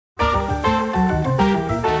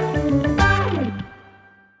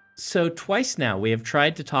So twice now we have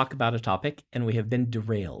tried to talk about a topic and we have been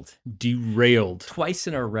derailed. Derailed. Twice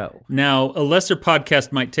in a row. Now, a lesser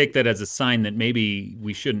podcast might take that as a sign that maybe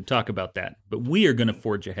we shouldn't talk about that, but we are going to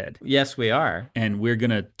forge ahead. Yes, we are. And we're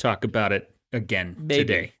going to talk about it again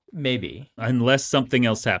today. Maybe. Unless something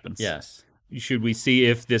else happens. Yes. Should we see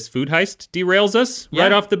if this food heist derails us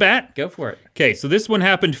right off the bat? Go for it. Okay, so this one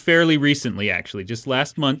happened fairly recently, actually, just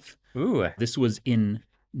last month. Ooh. This was in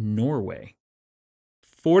Norway.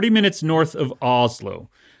 40 minutes north of Oslo.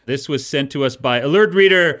 This was sent to us by alert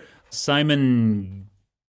reader Simon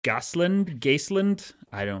Gaisland.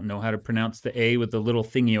 I don't know how to pronounce the A with the little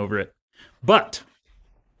thingy over it. But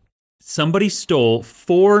somebody stole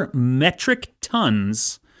 4 metric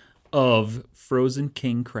tons of frozen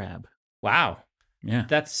king crab. Wow. Yeah.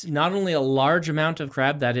 That's not only a large amount of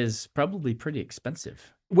crab, that is probably pretty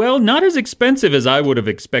expensive. Well, not as expensive as I would have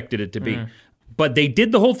expected it to be. But they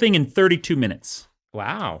did the whole thing in 32 minutes.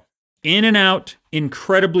 Wow. In and out,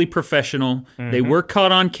 incredibly professional. They were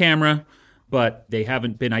caught on camera, but they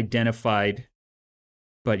haven't been identified.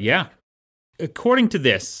 But yeah, according to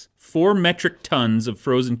this, 4 metric tons of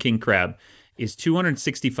frozen king crab is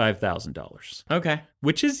 $265,000. Okay.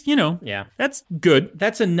 Which is, that's good.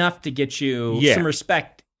 That's enough to get you some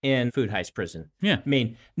respect in food heist prison. Yeah. I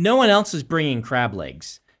mean, no one else is bringing crab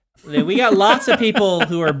legs. We got lots of people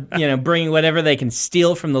who are, bringing whatever they can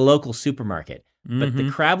steal from the local supermarket. But the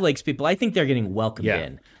crab legs people, I think they're getting welcomed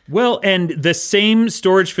in. Well, and the same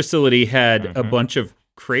storage facility had a bunch of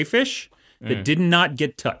crayfish that did not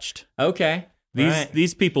get touched. Okay.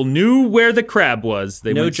 These people knew where the crab was.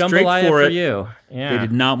 They went straight for it. You. Yeah. They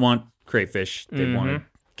did not want crayfish. They wanted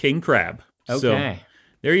king crab. Okay. So,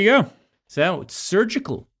 there you go. So, it's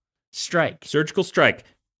surgical strike. Surgical strike.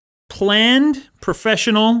 Planned,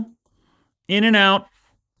 professional, in and out,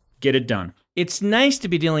 get it done. It's nice to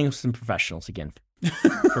be dealing with some professionals again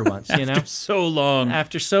for once, After so long.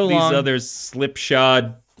 These other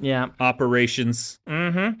slipshod operations.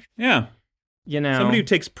 Mm-hmm. Yeah. Somebody who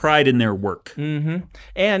takes pride in their work. Mm-hmm.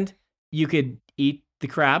 And you could eat the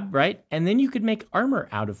crab, right? And then you could make armor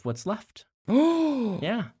out of what's left. Oh.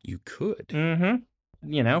 Yeah. You could.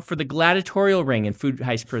 Mm-hmm. For the gladiatorial ring in food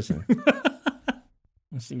heist prison.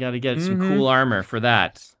 So you got to get some cool armor for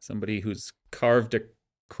that. Somebody who's carved a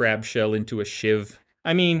crab shell into a shiv.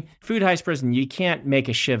 I mean, food heist prison, you can't make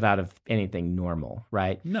a shiv out of anything normal,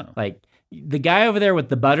 right? No. Like, the guy over there with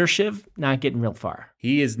the butter shiv, not getting real far.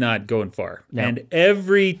 He is not going far. No. And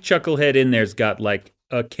every chucklehead in there's got like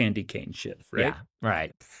a candy cane shiv, right? Yeah,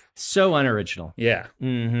 right. So unoriginal. Yeah.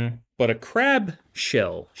 Mm-hmm. But a crab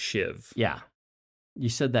shell shiv. Yeah. You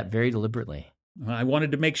said that very deliberately. I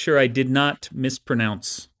wanted to make sure I did not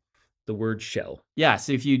mispronounce the word shell. Yeah,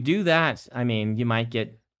 so if you do that, I mean, you might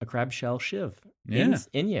get a crab shell shiv in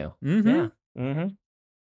you. Mm-hmm. Yeah.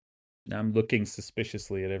 Mm-hmm. I'm looking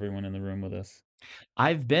suspiciously at everyone in the room with us.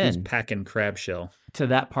 I've been Who's packing crab shell to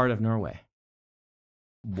that part of Norway.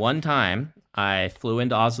 One time, I flew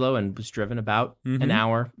into Oslo and was driven about an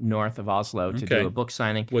hour north of Oslo to do a book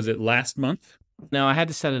signing. Was it last month? No, I had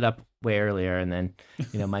to set it up way earlier, and then,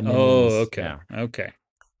 my minis. Oh, okay. Yeah. Okay.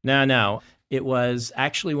 No. It was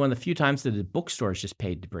actually one of the few times that the bookstores just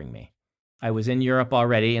paid to bring me. I was in Europe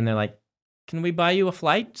already, and they're like, can we buy you a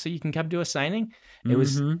flight so you can come do a signing? It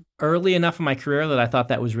was early enough in my career that I thought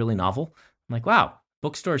that was really novel. I'm like, wow,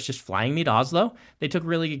 bookstores just flying me to Oslo? They took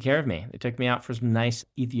really good care of me. They took me out for some nice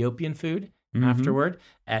Ethiopian food afterward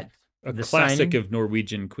at a the classic signing. of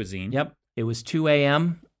Norwegian cuisine. Yep. It was 2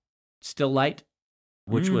 a.m., still light,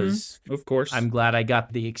 which was, of course. I'm glad I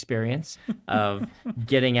got the experience of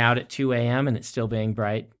getting out at 2 a.m. and it still being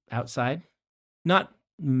bright outside. Not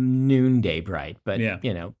noonday bright, but,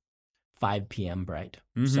 5 p.m. bright.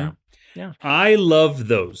 So, yeah. I love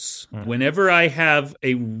those. Whenever I have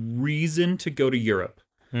a reason to go to Europe,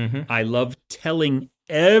 I love telling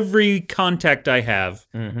every contact I have,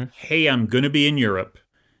 hey, I'm going to be in Europe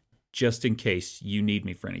just in case you need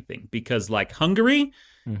me for anything. Because like Hungary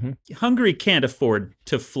can't afford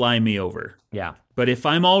to fly me over. Yeah. But if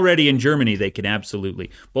I'm already in Germany, they can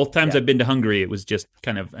absolutely. Both times I've been to Hungary, it was just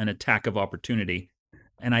kind of an attack of opportunity.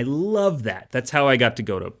 And I love that. That's how I got to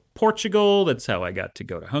go to Portugal. That's how I got to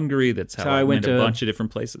go to Hungary. That's how I went to a bunch of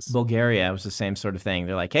different places. Bulgaria, it was the same sort of thing.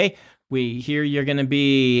 They're like, hey, we hear you're going to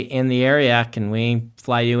be in the area. Can we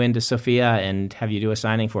fly you into Sofia and have you do a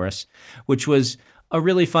signing for us? Which was a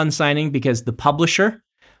really fun signing because the publisher,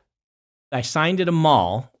 I signed at a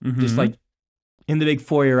mall, just like in the big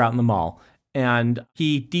foyer out in the mall, and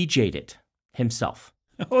he DJ'd it himself.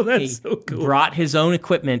 Oh, that's so cool. Brought his own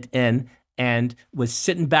equipment in and was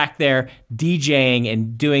sitting back there DJing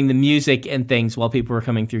and doing the music and things while people were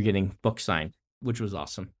coming through getting books signed, which was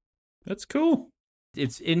awesome. That's cool.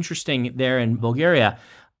 It's interesting there in Bulgaria.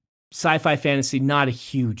 Sci-fi fantasy, not a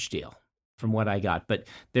huge deal from what I got, but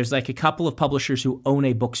there's like a couple of publishers who own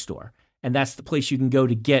a bookstore. And that's the place you can go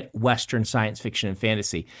to get Western science fiction and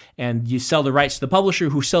fantasy. And you sell the rights to the publisher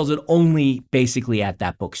who sells it only basically at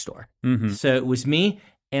that bookstore. Mm-hmm. So it was me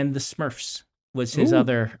and the Smurfs was his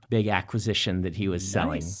other big acquisition that he was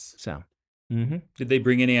selling. So, Did they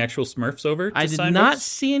bring any actual Smurfs over to I did not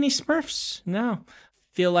see any Smurfs. No.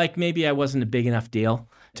 Feel like maybe I wasn't a big enough deal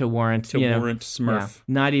to warrant Smurf. Yeah,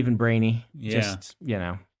 not even Brainy. Yeah. Just,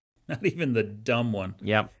 Not even the dumb one.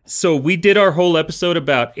 Yep. So we did our whole episode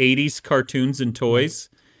about 80s cartoons and toys.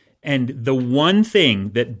 And the one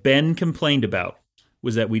thing that Ben complained about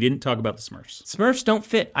was that we didn't talk about the Smurfs. Smurfs don't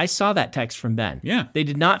fit. I saw that text from Ben. Yeah. They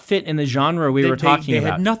did not fit in the genre we were talking about.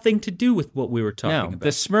 They had nothing to do with what we were talking about. The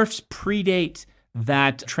Smurfs predate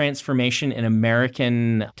that transformation in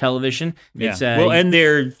American television. Yeah. And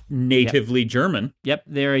they're natively German. Yep.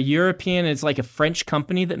 They're a European. It's like a French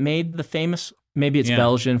company that made the famous, maybe it's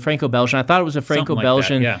Belgian, Franco-Belgian. I thought it was a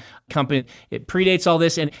Franco-Belgian company. It predates all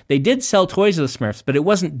this. And they did sell toys of the Smurfs, but it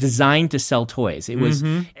wasn't designed to sell toys. It was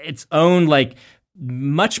its own, like,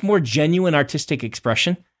 much more genuine artistic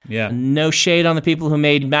expression. Yeah. No shade on the people who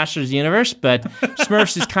made Masters of the Universe, but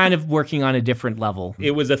Smurfs is kind of working on a different level.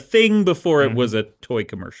 It was a thing before it was a toy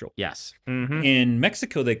commercial. Yes. In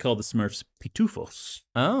Mexico, they call the Smurfs pitufos.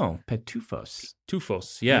 Oh, pitufos.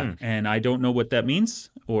 Pitufos, yeah. And I don't know what that means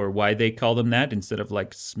or why they call them that instead of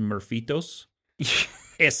like Smurfitos.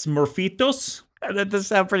 Smurfitos? That does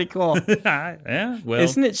sound pretty cool. Yeah, well.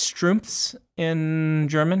 Isn't it Strumpfs in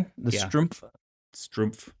German? The Strumpf?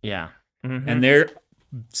 Strumpf. Yeah. And they're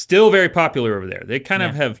still very popular over there. They kind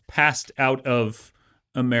of have passed out of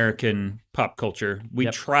American pop culture. We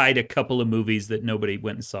tried a couple of movies that nobody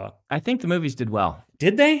went and saw. I think the movies did well.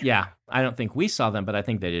 Did they? Yeah. I don't think we saw them, but I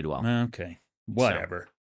think they did well. Okay. Whatever.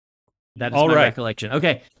 So, that is my recollection.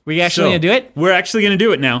 Okay. We're actually going to do it? We're actually going to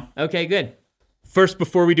do it now. Okay, good. First,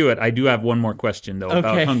 before we do it, I do have one more question, though,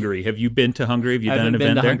 about Hungary. Have you been to Hungary? Have you done an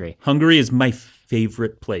event there? Hungary. Hungary is my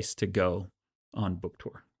favorite place to go on book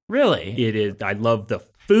tour. Really? It is. I love the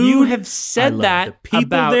food. You have said that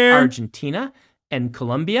about there. Argentina and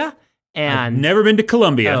Colombia. And I've never been to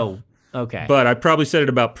Colombia. Oh, okay. But I probably said it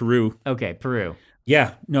about Peru. Okay, Peru.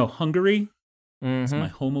 Yeah. No, Hungary is my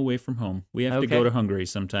home away from home. We have to go to Hungary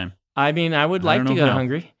sometime. I mean, I would like to go to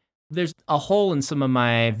Hungary. There's a hole in some of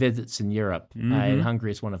my visits in Europe. And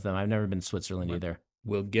Hungary is one of them. I've never been to Switzerland either.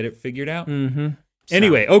 We'll get it figured out. So,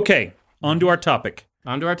 anyway, okay. On to our topic.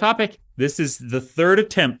 This is the third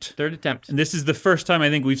attempt. And this is the first time I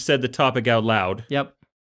think we've said the topic out loud. Yep.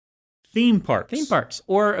 Theme parks. Theme parks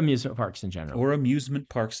or amusement parks in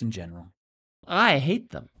general. I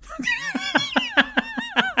hate them.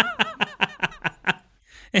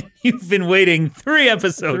 And you've been waiting 3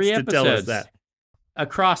 episodes to tell us that.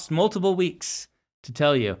 Across multiple weeks to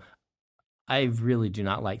tell you. I really do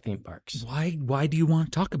not like theme parks. Why do you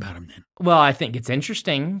want to talk about them then? Well, I think it's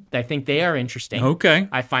interesting. I think they are interesting. Okay.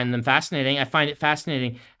 I find them fascinating. I find it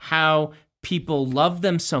fascinating how people love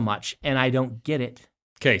them so much, and I don't get it.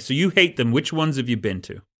 Okay, so you hate them. Which ones have you been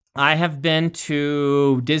to? I have been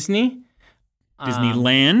to Disney.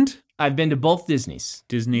 Disneyland? I've been to both Disneys.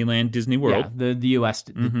 Disneyland, Disney World. Yeah, the U.S.,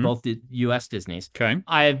 both the U.S. Disneys. Okay.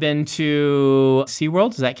 I have been to SeaWorld.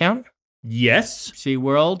 Does that count? Yes.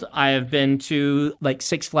 SeaWorld. I have been to like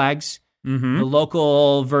Six Flags, the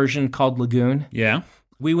local version called Lagoon. Yeah.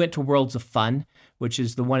 We went to Worlds of Fun, which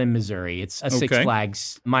is the one in Missouri. It's a Six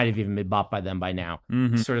Flags, might have even been bought by them by now,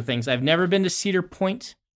 sort of things. I've never been to Cedar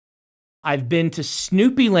Point. I've been to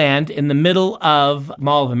Snoopyland in the middle of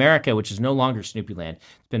Mall of America, which is no longer Snoopyland.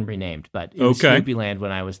 It's been renamed, but it was Snoopyland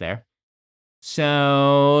when I was there.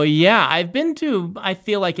 So, yeah, I've been to, I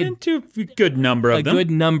feel like a good number of them. A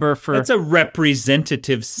good number for... That's a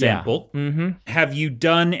representative sample. Yeah. Have you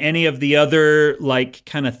done any of the other, like,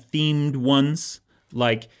 kind of themed ones?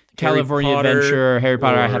 Like California Adventure, Harry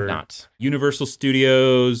Potter, I have not. Universal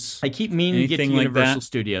Studios. I keep meaning to get to Universal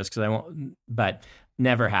Studios because I won't, but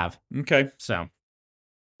never have. Okay. So.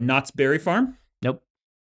 Knott's Berry Farm? Nope.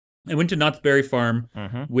 I went to Knott's Berry Farm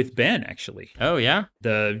with Ben, actually. Oh, yeah?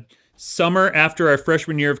 The summer after our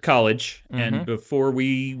freshman year of college, and before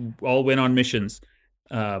we all went on missions,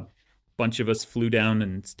 a bunch of us flew down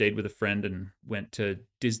and stayed with a friend and went to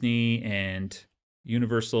Disney and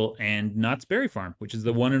Universal and Knott's Berry Farm, which is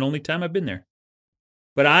the one and only time I've been there.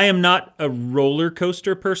 But I am not a roller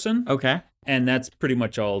coaster person. Okay. And that's pretty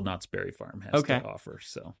much all Knott's Berry Farm has to offer.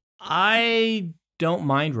 So I don't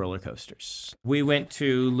mind roller coasters. We went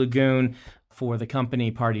to Lagoon for the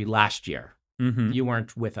company party last year. You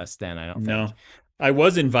weren't with us then, I don't think. No. I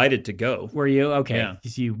was invited to go. Were you? Okay. Yeah.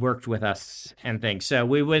 Because you worked with us and things. So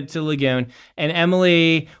we went to Lagoon. And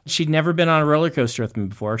Emily, she'd never been on a roller coaster with me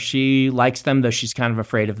before. She likes them, though she's kind of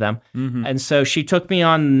afraid of them. Mm-hmm. And so she took me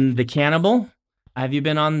on the Cannibal. Have you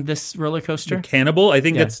been on this roller coaster? The Cannibal? I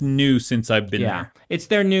think that's new since I've been there. It's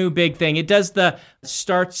their new big thing. It does the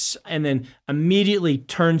starts and then immediately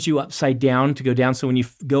turns you upside down to go down. So when you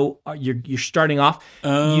go, you're starting off,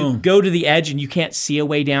 you go to the edge and you can't see a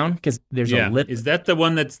way down because there's a lip. Is that the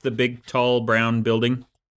one that's the big, tall, brown building?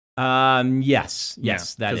 Yes, that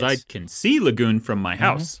is. Because I can see Lagoon from my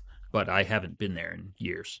house, but I haven't been there in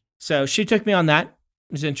years. So she took me on that.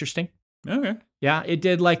 It was interesting. Okay. Yeah, it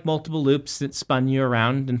did like multiple loops that spun you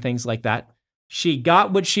around and things like that. She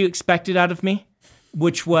got what she expected out of me,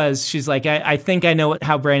 which was, she's like, I think I know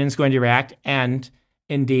how Brandon's going to react. And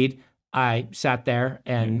indeed, I sat there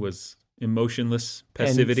and... It was emotionless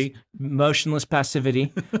passivity.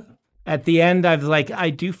 At the end, I was like, I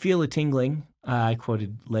do feel a tingling. I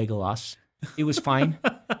quoted Legolas. It was fine.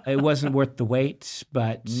 It wasn't worth the wait,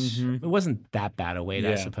 but it wasn't that bad a wait,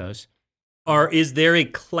 I suppose. Is there a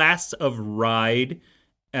class of ride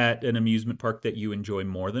at an amusement park that you enjoy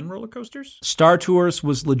more than roller coasters? Star Tours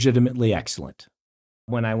was legitimately excellent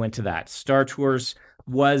when I went to that. Star Tours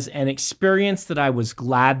was an experience that I was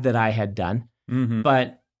glad that I had done,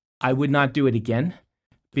 but I would not do it again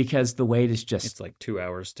because the wait is just... It's like 2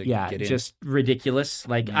 hours to get in. Just ridiculous.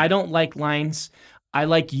 Like, I don't like lines. I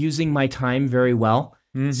like using my time very well.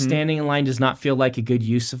 Standing in line does not feel like a good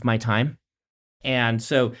use of my time. And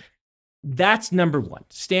so... That's number one,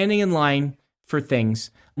 standing in line for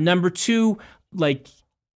things. Number two, like,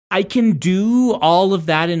 I can do all of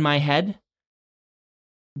that in my head,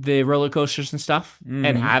 the roller coasters and stuff,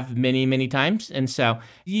 and have many, many times. And so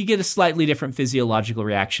you get a slightly different physiological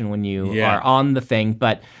reaction when you are on the thing.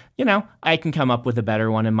 But, you know, I can come up with a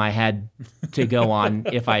better one in my head to go on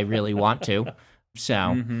if I really want to.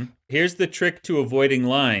 So here's the trick to avoiding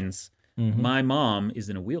lines. My mom is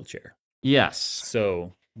in a wheelchair. Yes.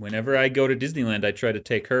 So... Whenever I go to Disneyland, I try to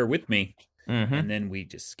take her with me, and then we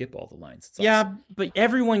just skip all the lines. It's awesome. But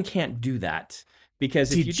everyone can't do that,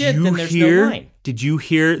 because if you did, then there's no line. Did you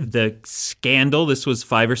hear the scandal? This was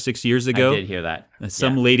 5 or 6 years ago. I did hear that.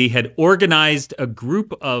 Some lady had organized a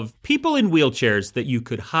group of people in wheelchairs that you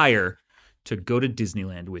could hire to go to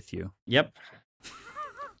Disneyland with you. Yep.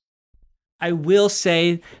 I will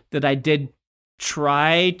say that I did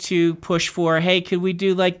try to push for, hey, could we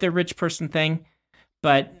do like the rich person thing?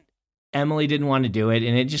 But Emily didn't want to do it,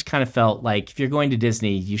 and it just kind of felt like if you're going to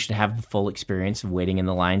Disney, you should have the full experience of waiting in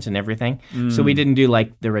the lines and everything. So we didn't do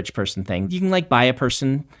like the rich person thing. You can like buy a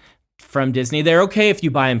person from Disney. They're okay if you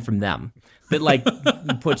buy them from them, but like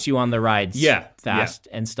puts you on the rides fast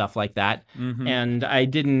and stuff like that. And I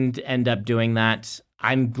didn't end up doing that.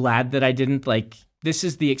 I'm glad that I didn't. Like, this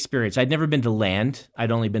is the experience. I'd never been to Land.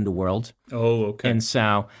 I'd only been to World. Oh, okay. And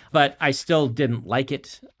so, but I still didn't like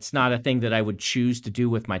it. It's not a thing that I would choose to do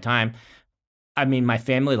with my time. I mean, my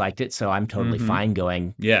family liked it, so I'm totally fine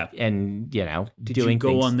going. Yeah. And, you know, Did doing you go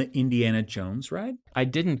things. on the Indiana Jones ride? I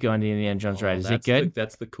didn't go on the Indiana Jones ride. Is it good?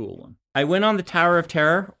 That's the cool one. I went on the Tower of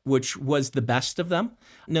Terror, which was the best of them.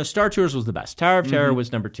 No, Star Tours was the best. Tower of Terror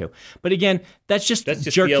was number 2. But again, that's just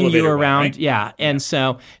jerking you around. One, right? Yeah. And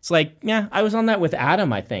so it's like, I was on that with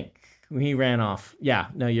Adam, I think. He ran off. Yeah,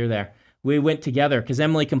 no, you're there. We went together because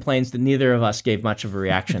Emily complains that neither of us gave much of a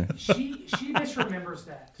reaction. She misremembers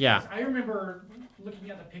that. Yeah. I remember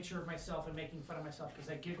looking at the picture of myself and making fun of myself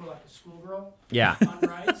because I giggle like a schoolgirl on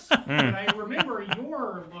rides. But I remember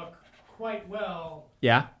your look quite well.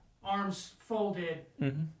 Yeah. Arms folded,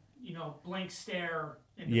 blank stare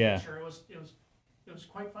in the picture. It was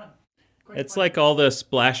quite fun. It's like all the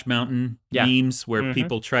Splash Mountain memes where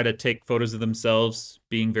people try to take photos of themselves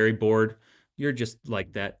being very bored. You're just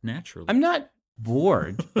like that naturally. I'm not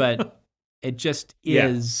bored, but it just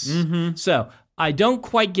is. So I don't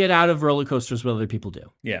quite get out of roller coasters what other people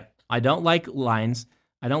do. Yeah. I don't like lines.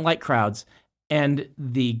 I don't like crowds. And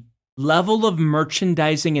the level of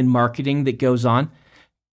merchandising and marketing that goes on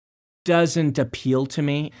doesn't appeal to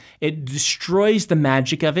me. It destroys the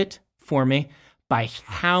magic of it for me by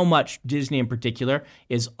how much Disney in particular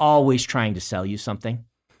is always trying to sell you something.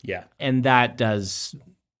 Yeah. And that does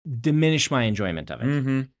diminish my enjoyment of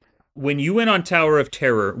it. When you went on Tower of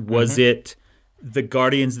Terror, was it the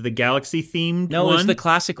Guardians of the Galaxy themed No, one? it was the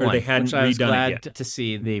classic one. They hadn't which I was redone glad it yet. to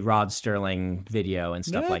see the Rod Sterling video and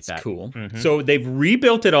stuff like that. That's cool. So they've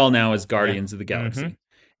rebuilt it all now as Guardians of the Galaxy.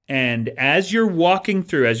 And as you're walking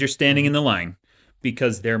through, as you're standing in the line,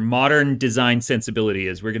 because their modern design sensibility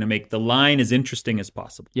is we're going to make the line as interesting as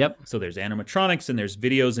possible. Yep. So there's animatronics and there's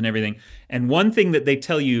videos and everything. And one thing that they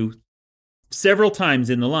tell you several times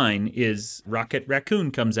in the line is Rocket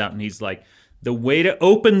Raccoon comes out and he's like, the way to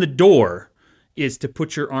open the door is to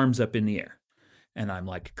put your arms up in the air. And I'm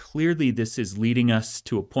like, clearly this is leading us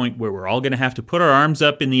to a point where we're all going to have to put our arms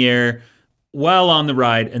up in the air while on the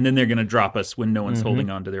ride, and then they're going to drop us when no one's holding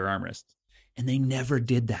on to their armrests. And they never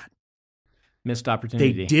did that. Missed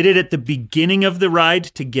opportunity. They did it at the beginning of the ride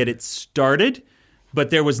to get it started, but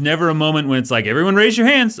there was never a moment when it's like, everyone raise your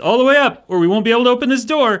hands all the way up, or we won't be able to open this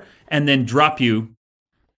door, and then drop you.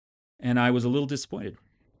 And I was a little disappointed.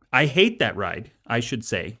 I hate that ride, I should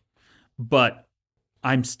say, but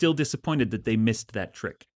I'm still disappointed that they missed that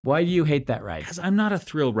trick. Why do you hate that ride? Because I'm not a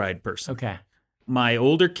thrill ride person. Okay. My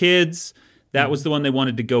older kids, that was the one they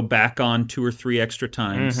wanted to go back on 2 or 3 extra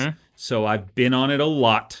times. So I've been on it a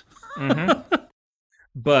lot.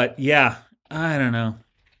 But yeah, I don't know.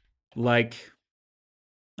 Like,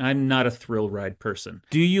 I'm not a thrill ride person.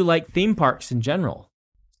 Do you like theme parks in general?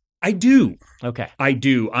 I do. Okay. I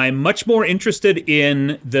do. I'm much more interested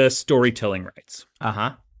in the storytelling rides.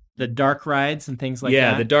 The dark rides and things like that?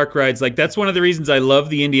 Yeah, the dark rides. Like, that's one of the reasons I love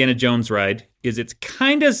the Indiana Jones ride, is it's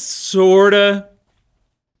kind of, sort of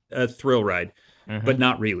a thrill ride, but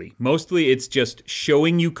not really. Mostly it's just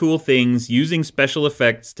showing you cool things, using special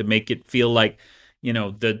effects to make it feel like, you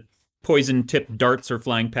know, the poison-tipped darts are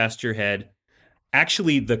flying past your head.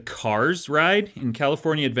 Actually, the Cars ride in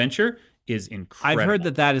California Adventure is incredible. I've heard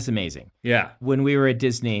that is amazing. Yeah. When we were at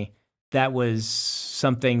Disney, that was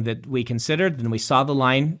something that we considered, and we saw the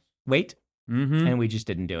line wait, and we just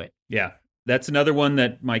didn't do it. Yeah. That's another one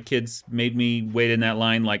that my kids made me wait in that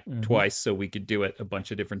line like twice so we could do it a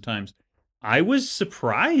bunch of different times. I was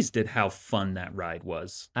surprised at how fun that ride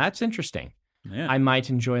was. That's interesting. Yeah. I might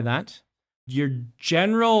enjoy that. Your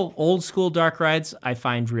general old school dark rides, I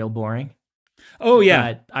find real boring. Oh,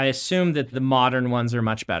 yeah. But I assume that the modern ones are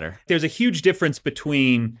much better. There's a huge difference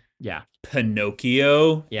between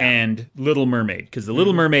Pinocchio and Little Mermaid, because the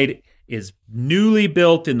Little Mermaid is newly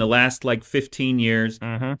built in the last like 15 years.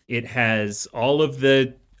 It has all of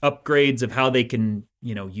the upgrades of how they can,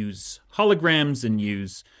 you know, use holograms and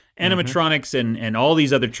use animatronics and all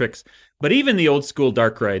these other tricks. But even the old school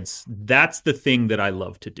dark rides, that's the thing that I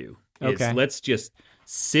love to do. Let's just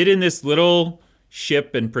sit in this little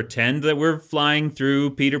ship and pretend that we're flying through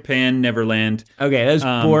Peter Pan Neverland. Okay, those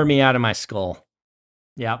bore me out of my skull.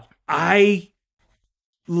 Yep. I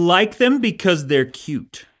like them because they're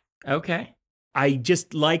cute. Okay. I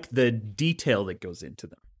just like the detail that goes into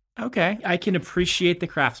them. Okay. I can appreciate the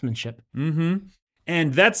craftsmanship.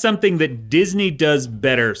 And that's something that Disney does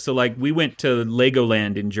better. So, like, we went to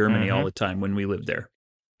Legoland in Germany all the time when we lived there.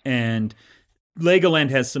 And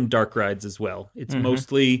Legoland has some dark rides as well. It's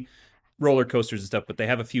mostly roller coasters and stuff, but they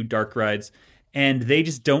have a few dark rides. And they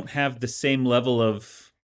just don't have the same level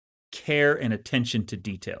of care and attention to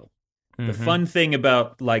detail. The fun thing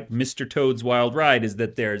about, like, Mr. Toad's Wild Ride is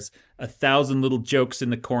that there's 1,000 little jokes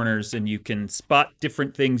in the corners, and you can spot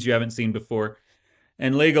different things you haven't seen before.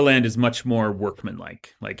 And Legoland is much more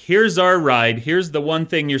workmanlike. Like, here's our ride. Here's the one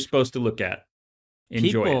thing you're supposed to look at.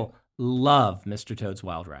 Enjoy People love Mr. Toad's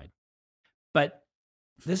Wild Ride. But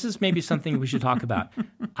this is maybe something we should talk about.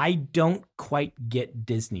 I don't quite get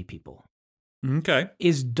Disney people. Okay.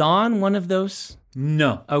 Is Dawn one of those?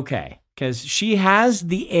 No. Okay. Because she has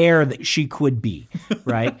the air that she could be,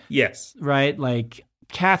 right? Yes. Right? Like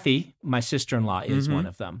Kathy, my sister-in-law, is one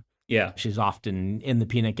of them. Yeah. She's often in the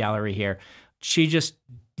peanut gallery here. She just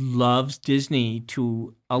loves Disney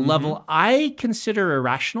to a level I consider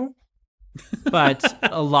irrational, but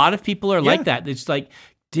a lot of people are like that. It's like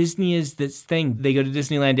Disney is this thing. They go to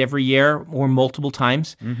Disneyland every year or multiple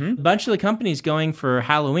times. A bunch of the companies going for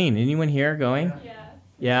Halloween. Anyone here going?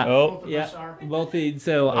 Yeah. Oh, yeah. Both.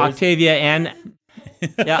 So Octavia and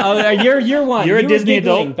you're one. You're a Disney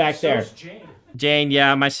adult back there. Jane,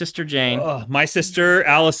 yeah, my sister Jane. My sister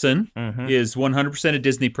Allison is 100% a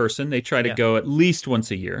Disney person. They try to go at least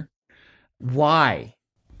once a year. Why?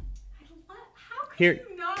 Here,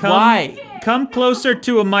 come closer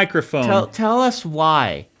to a microphone. Tell us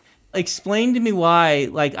why. Explain to me why.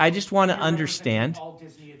 Like, I just want to understand. All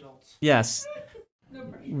Disney adults. Yes.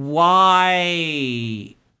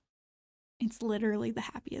 Why? It's literally the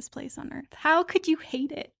happiest place on earth. How could you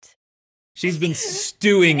hate it? She's been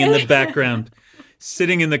stewing in the background,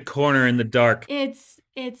 sitting in the corner in the dark. It's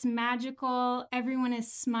magical. Everyone is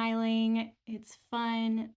smiling. It's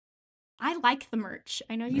fun. I like the merch.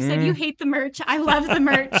 I know you said you hate the merch. I love the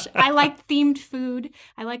merch. I like themed food.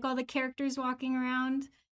 I like all the characters walking around.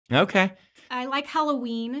 Okay. I like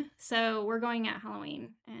Halloween, so we're going at Halloween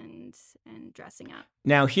and dressing up.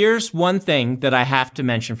 Now, here's one thing that I have to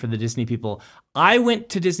mention for the Disney people. I went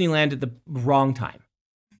to Disneyland at the wrong time.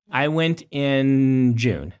 I went in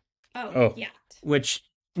June. Oh, yeah. Which,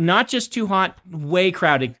 not just too hot, way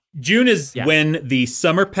crowded. June is when the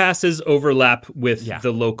summer passes overlap with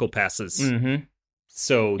the local passes. Mm-hmm.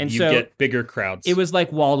 So you get bigger crowds. It was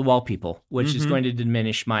like wall-to-wall people, which is going to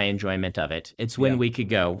diminish my enjoyment of it. It's when we could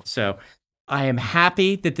go. So I am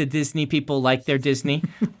happy that the Disney people like their Disney.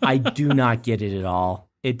 I do not get it at all.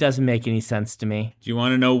 It doesn't make any sense to me. Do you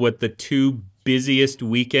want to know what the 2 busiest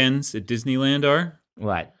weekends at Disneyland are?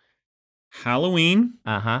 What? Halloween.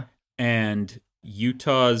 Uh-huh. And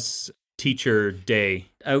Utah's Teacher Day.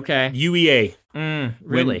 Okay. UEA.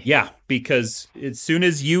 Really? Because as soon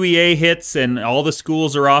as UEA hits and all the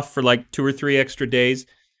schools are off for like 2 or 3 extra days,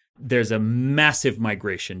 there's a massive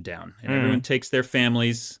migration down. And everyone takes their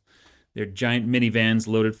families, their giant minivans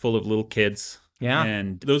loaded full of little kids. Yeah.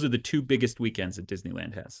 And those are the 2 biggest weekends that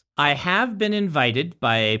Disneyland has. I have been invited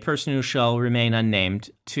by a person who shall remain unnamed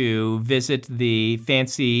to visit the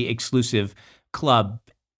fancy exclusive club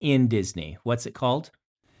in Disney. What's it called?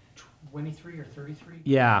 23 or 33?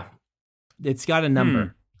 Yeah. It's got a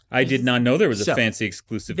number. I did not know there was a fancy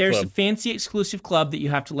exclusive club. There's a fancy exclusive club that you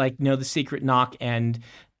have to know the secret knock, and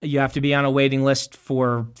you have to be on a waiting list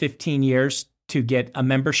for 15 years to get a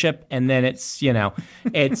membership, and then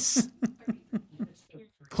it's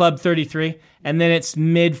Club 33, and then it's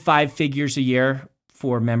mid 5 figures a year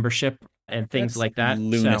for membership and things like that.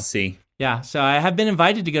 Lunacy. So I have been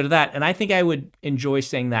invited to go to that, and I think I would enjoy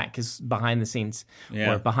saying that because behind the scenes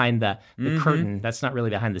or behind the curtain, that's not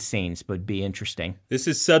really behind the scenes, but would be interesting. This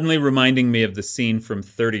is suddenly reminding me of the scene from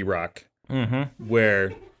 30 Rock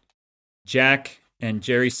where Jack and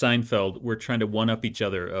Jerry Seinfeld were trying to one-up each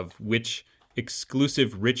other of which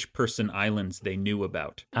exclusive rich person islands they knew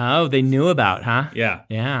about. Oh, they knew about, huh? Yeah.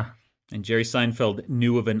 Yeah. And Jerry Seinfeld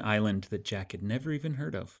knew of an island that Jack had never even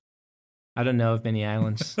heard of. I don't know of many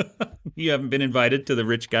islands. You haven't been invited to the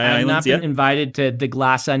rich guy I've islands yet? yet? I've not been invited to the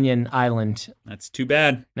Glass Onion Island. That's too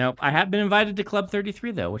bad. Nope. I have been invited to Club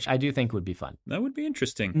 33, though, which I do think would be fun. That would be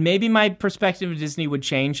interesting. Maybe my perspective of Disney would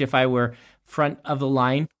change if I were front of the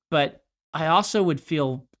line, but I also would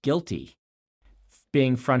feel guilty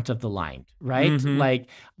being front of the line, right? Like,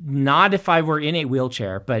 not if I were in a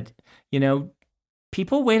wheelchair, but,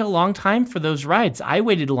 people wait a long time for those rides. I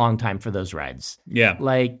waited a long time for those rides. Yeah.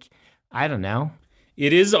 Like, I don't know.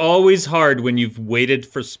 It is always hard when you've waited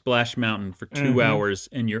for Splash Mountain for 2 hours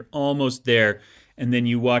and you're almost there, and then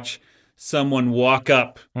you watch someone walk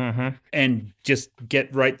up and just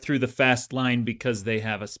get right through the fast line because they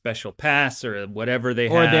have a special pass or whatever they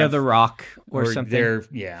have. Or they're The Rock or something.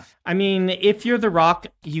 I mean, if you're The Rock,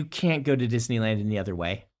 you can't go to Disneyland any other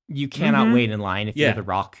way. You cannot wait in line if you're The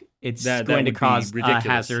Rock. It's going to cause a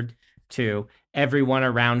hazard to everyone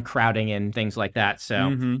around crowding and things like that.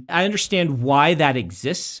 So I understand why that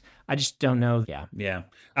exists. I just don't know. Yeah.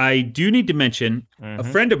 I do need to mention a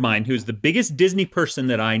friend of mine who's the biggest Disney person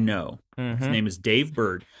that I know. His name is Dave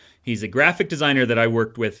Bird. He's a graphic designer that I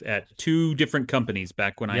worked with at 2 different companies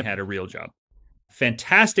back when I had a real job.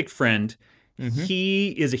 Fantastic friend. He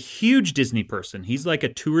is a huge Disney person. He's like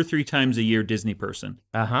a 2 or 3 times a year Disney person.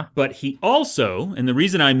 But he also, and the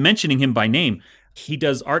reason I'm mentioning him by name, he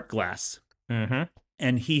does art glass.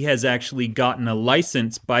 And he has actually gotten a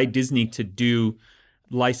license by Disney to do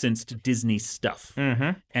licensed Disney stuff.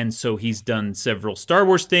 And so he's done several Star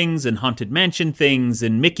Wars things and Haunted Mansion things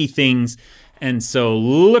and Mickey things. And so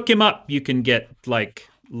look him up. You can get like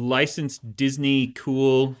licensed Disney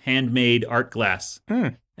cool handmade art glass.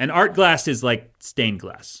 And art glass is like stained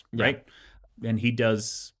glass, right? And he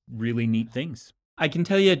does really neat things. I can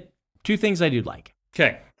tell you 2 things I do like.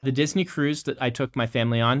 Okay. The Disney cruise that I took my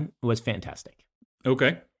family on was fantastic.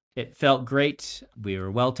 Okay. It felt great. We were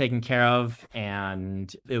well taken care of,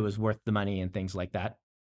 and it was worth the money and things like that.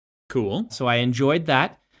 Cool. So I enjoyed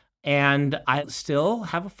that, and I still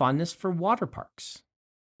have a fondness for water parks.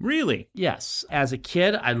 Really? Yes. As a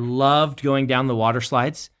kid, I loved going down the water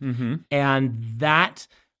slides, and that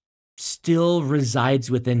still resides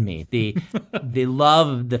within me. The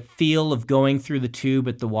love, the feel of going through the tube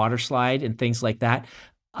at the water slide and things like that.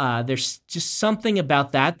 There's just something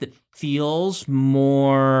about that feels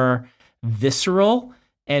more visceral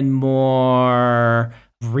and more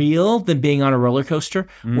real than being on a roller coaster,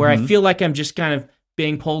 where I feel like I'm just kind of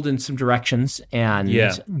being pulled in some directions and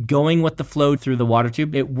going with the flow through the water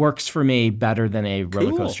tube. It works for me better than a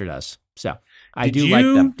roller coaster does. So I do like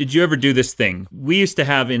them. Did you ever do this thing? We used to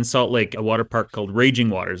have in Salt Lake a water park called Raging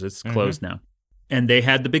Waters. It's closed now. And they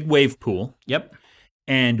had the big wave pool. Yep.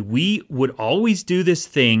 And we would always do this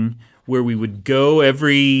thing where we would go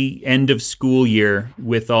every end of school year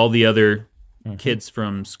with all the other kids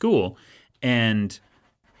from school. And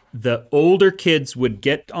the older kids would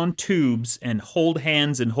get on tubes and hold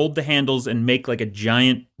hands and hold the handles and make like a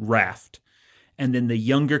giant raft. And then the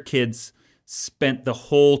younger kids spent the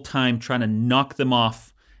whole time trying to knock them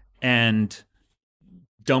off and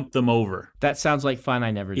dump them over. That sounds like fun.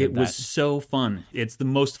 I never did that. It was so fun. It's the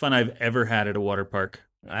most fun I've ever had at a water park.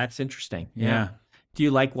 That's interesting. Yeah. Do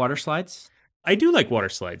you like water slides? I do like water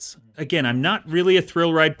slides. Again, I'm not really a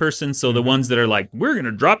thrill ride person, so the ones that are like, we're going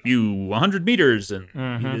to drop you 100 meters, and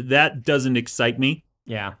that doesn't excite me.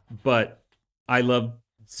 Yeah. But I love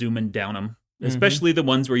zooming down them, especially the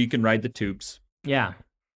ones where you can ride the tubes. Yeah.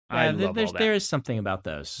 I love all that. There is something about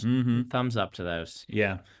those. Thumbs up to those.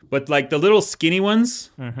 Yeah. But like the little skinny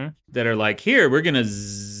ones that are like, here, we're going to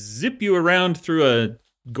zip you around through a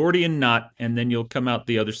Gordian knot, and then you'll come out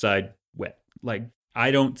the other side wet. Like,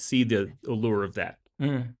 I don't see the allure of that.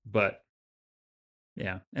 But,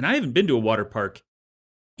 yeah. And I haven't been to a water park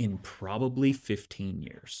in probably 15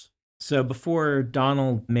 years. So before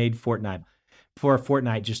Donald made Fortnite, before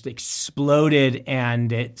Fortnite just exploded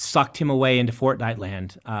and it sucked him away into Fortnite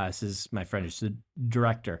land, this is my friend, who's the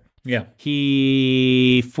director. Yeah.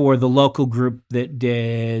 He, for the local group that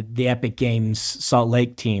did the Epic Games Salt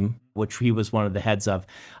Lake team, which he was one of the heads of,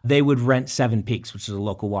 they would rent Seven Peaks, which is a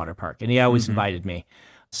local water park. And he always invited me.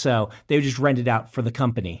 So they would just rent it out for the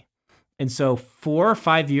company. And so 4 or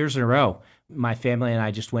 5 years in a row, my family and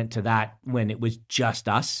I just went to that when it was just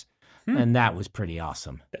us. And that was pretty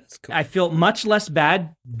awesome. That's cool. I feel much less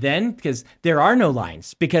bad then because there are no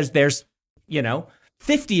lines, because there's,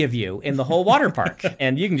 50 of you in the whole water park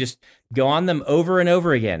and you can just go on them over and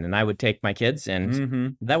over again. And I would take my kids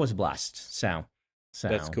and that was a blast. So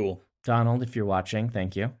that's cool. Donald, if you're watching,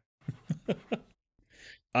 thank you.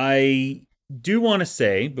 I do want to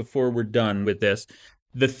say, before we're done with this,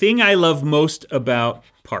 the thing I love most about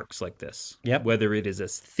parks like this, whether it is a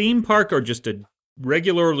theme park or just a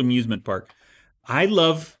regular amusement park, I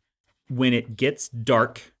love when it gets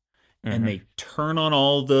dark and they turn on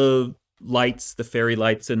all the lights, the fairy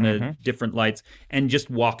lights and the different lights, and just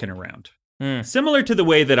walking around. Similar to the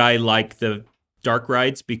way that I like the dark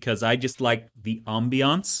rides, because I just like the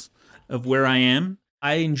ambiance of where I am.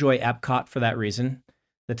 I enjoy Epcot for that reason.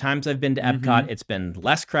 The times I've been to Epcot, it's been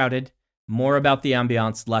less crowded, more about the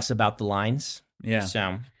ambiance, less about the lines. Yeah.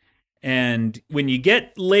 So, and when you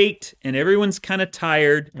get late and everyone's kind of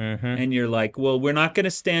tired and you're like, well, we're not going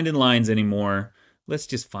to stand in lines anymore. Let's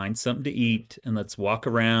just find something to eat and let's walk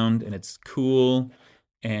around, and it's cool.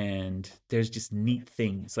 And there's just neat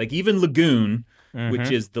things. Like even Lagoon, which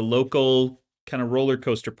is the local kind of roller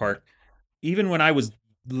coaster park. Even when I was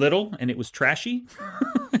little and it was trashy,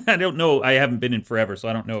 I don't know. I haven't been in forever, so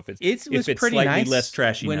I don't know if it's pretty slightly nice less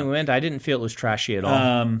trashy when now. we went. I didn't feel it was trashy at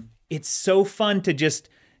all. It's so fun to just,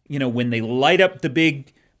 when they light up the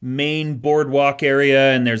big main boardwalk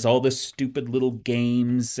area and there's all this stupid little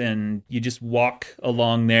games and you just walk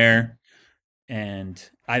along there. And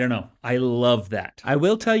I don't know. I love that. I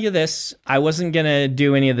will tell you this. I wasn't going to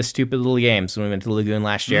do any of the stupid little games when we went to the Lagoon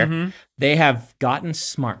last year. They have gotten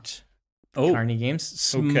smart. Carney Games.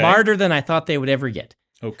 Smarter than I thought they would ever get.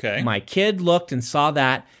 Okay. My kid looked and saw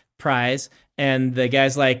that prize, and the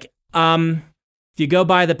guy's like, if you go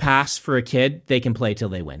buy the pass for a kid, they can play till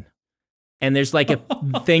they win. And there's like a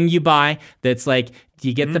thing you buy that's like, do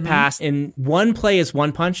you get the pass? And one play is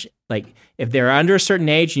one punch. Like if they're under a certain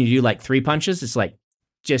age and you do like 3 punches, it's like,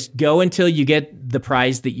 just go until you get the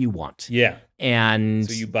prize that you want. Yeah. And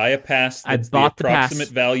so you buy a pass that's the approximate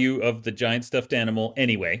value of the giant stuffed animal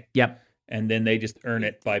anyway. Yep. And then they just earn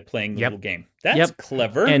it by playing the little game. That's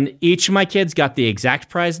clever. And each of my kids got the exact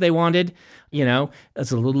prize they wanted.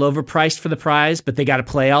 It's a little overpriced for the prize, but they got to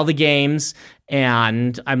play all the games.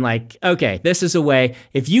 And I'm like, okay, this is a way.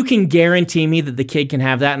 If you can guarantee me that the kid can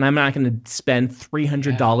have that, and I'm not going to spend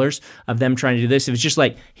 $300 of them trying to do this. It was just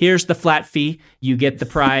like, here's the flat fee. You get the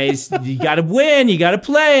prize. You got to win. You got to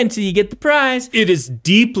play until you get the prize. It is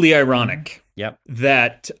deeply ironic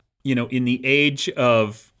that, in the age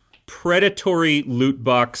of predatory loot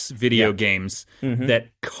box video games, that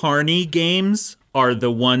Carney Games are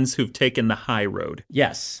the ones who've taken the high road.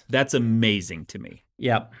 Yes. That's amazing to me.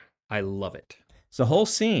 Yep. I love it. It's a whole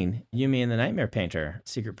scene, Yumi and the Nightmare Painter,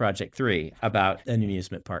 Secret Project 3, about an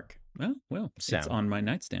amusement park. Well, it's on my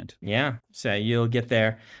nightstand. Yeah, so you'll get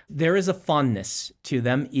there. There is a fondness to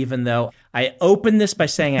them, even though I open this by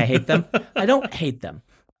saying I hate them. I don't hate them.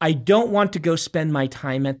 I don't want to go spend my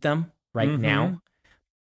time at them right now.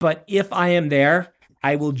 But if I am there,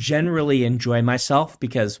 I will generally enjoy myself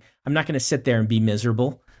because I'm not going to sit there and be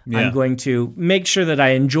miserable. Yeah. I'm going to make sure that I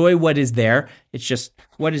enjoy what is there. It's just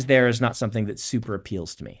what is there is not something that super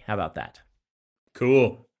appeals to me. How about that?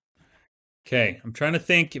 Cool. Okay, I'm trying to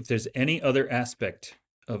think if there's any other aspect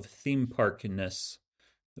of theme parkiness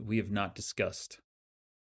that we have not discussed.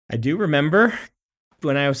 I do remember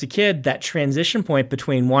when I was a kid, that transition point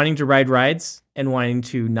between wanting to ride rides and wanting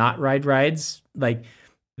to not ride rides, like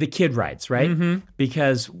the kid rides, right? Mm-hmm.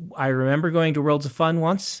 Because I remember going to Worlds of Fun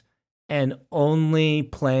once and only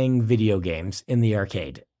playing video games in the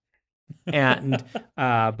arcade. And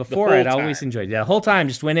before I'd always enjoyed it. The whole time,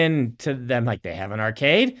 just went in to them like, they have an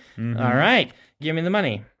arcade? Mm-hmm. All right, give me the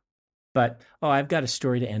money. But, I've got a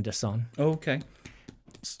story to end us on. Okay.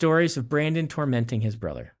 Stories of Brandon tormenting his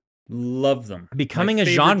brother. Love them. Becoming My a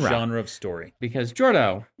favorite genre. genre of story. Because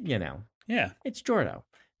Jordo, Yeah. it's Jordo.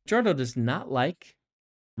 Jordo does not like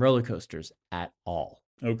roller coasters at all.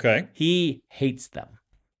 Okay. He hates them.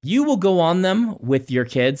 You will go on them with your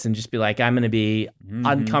kids and just be like, I'm going to be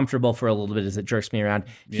uncomfortable for a little bit as it jerks me around.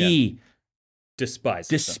 He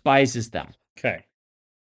despises them. Okay.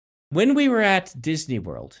 When we were at Disney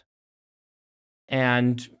World,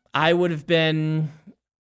 and I would have been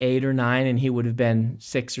 8 or 9, and he would have been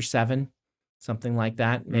 6 or 7, something like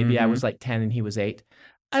that. Maybe I was like 10 and he was 8.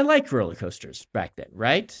 I liked roller coasters back then,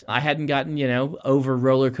 right? I hadn't gotten, over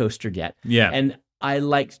roller coaster yet. Yeah. And I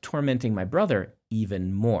liked tormenting my brother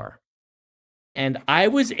even more. And I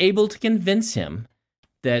was able to convince him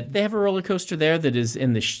that they have a roller coaster there that is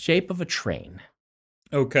in the shape of a train.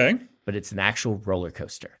 Okay. But it's an actual roller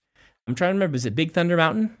coaster. I'm trying to remember, is it Big Thunder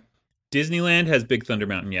Mountain? Disneyland has Big Thunder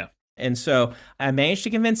Mountain, yeah. And so I managed to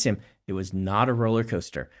convince him it was not a roller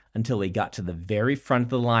coaster until we got to the very front of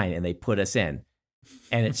the line and they put us in.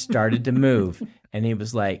 And it started to move. And he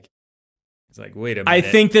was like, wait a minute. I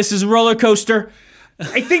think this is a roller coaster.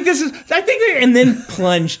 And then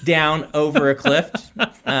plunged down over a cliff.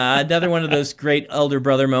 Another one of those great elder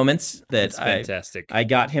brother moments that fantastic. I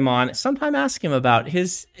got him on. Sometime ask him about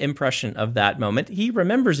his impression of that moment. He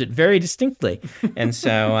remembers it very distinctly. And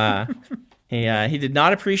so he did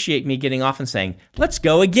not appreciate me getting off and saying, let's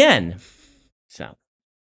go again. So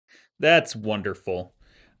that's wonderful.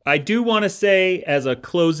 I do want to say, as a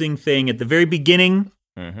closing thing, at the very beginning,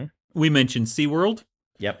 we mentioned SeaWorld.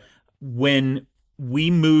 Yep. When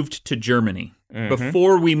we moved to Germany,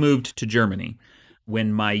 before we moved to Germany,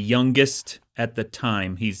 when my youngest at the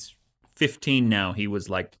time, he's 15 now, he was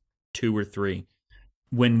like 2 or 3.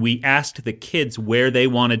 When we asked the kids where they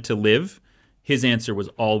wanted to live, his answer was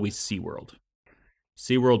always SeaWorld.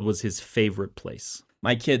 SeaWorld was his favorite place.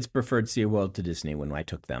 My kids preferred SeaWorld to Disney when I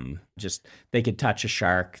took them. Just, they could touch a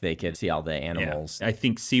shark, they could see all the animals. Yeah. I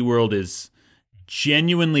think SeaWorld is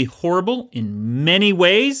genuinely horrible in many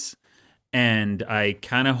ways, and I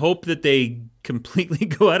kind of hope that they completely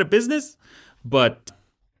go out of business, but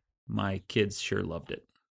my kids sure loved it.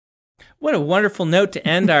 What a wonderful note to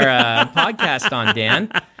end our podcast on,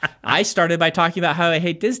 Dan. I started by talking about how I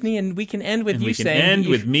hate Disney, and we can end with you saying... We can end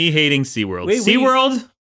with me hating SeaWorld. SeaWorld,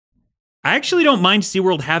 I actually don't mind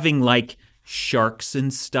SeaWorld having, like, sharks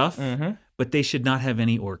and stuff, but they should not have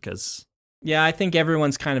any orcas. Yeah, I think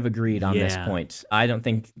everyone's kind of agreed on this point. I don't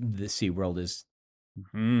think the SeaWorld is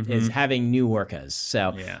having new orcas.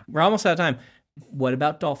 So we're almost out of time. What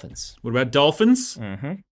about dolphins? What about dolphins?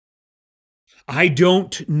 I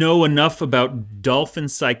don't know enough about dolphin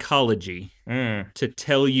psychology to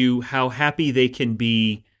tell you how happy they can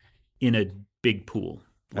be in a big pool.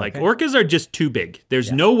 Like, orcas are just too big.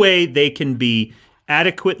 There's no way they can be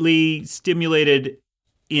adequately stimulated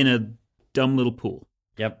in a dumb little pool.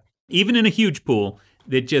 Yep. Even in a huge pool,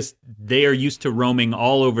 they are used to roaming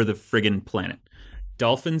all over the friggin' planet.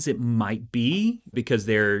 Dolphins, it might be because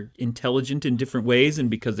they're intelligent in different ways, and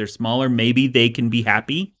because they're smaller, maybe they can be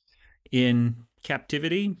happy in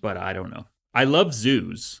captivity, but I don't know. I love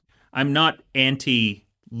zoos. I'm not anti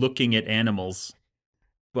looking at animals,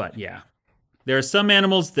 but yeah. There are some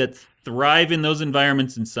animals that thrive in those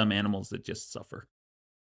environments and some animals that just suffer.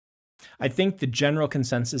 I think the general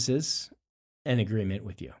consensus is an agreement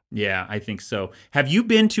with you. Yeah, I think so. Have you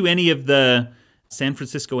been to any of the San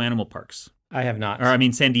Francisco animal parks? I have not.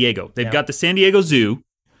 San Diego. They've got the San Diego Zoo,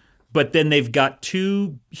 but then they've got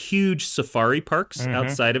 2 huge safari parks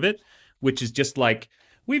outside of it, which is just like,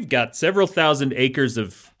 we've got several thousand acres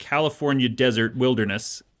of California desert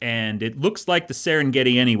wilderness, and it looks like the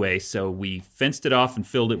Serengeti anyway, so we fenced it off and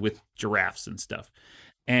filled it with giraffes and stuff.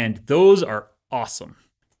 And those are awesome,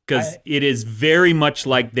 because it is very much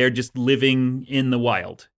like they're just living in the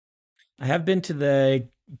wild. I have been to the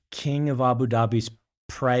King of Abu Dhabi's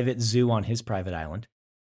private zoo on his private island.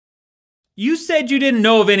 You said you didn't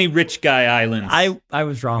know of any rich guy islands. I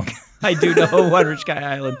was wrong. I do know one rich guy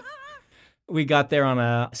island. We got there on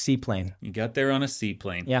a seaplane. You got there on a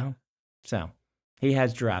seaplane. Yeah. So he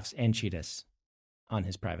has giraffes and cheetahs. on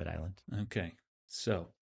his private island. Okay. So.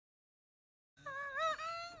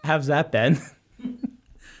 How's that, Ben?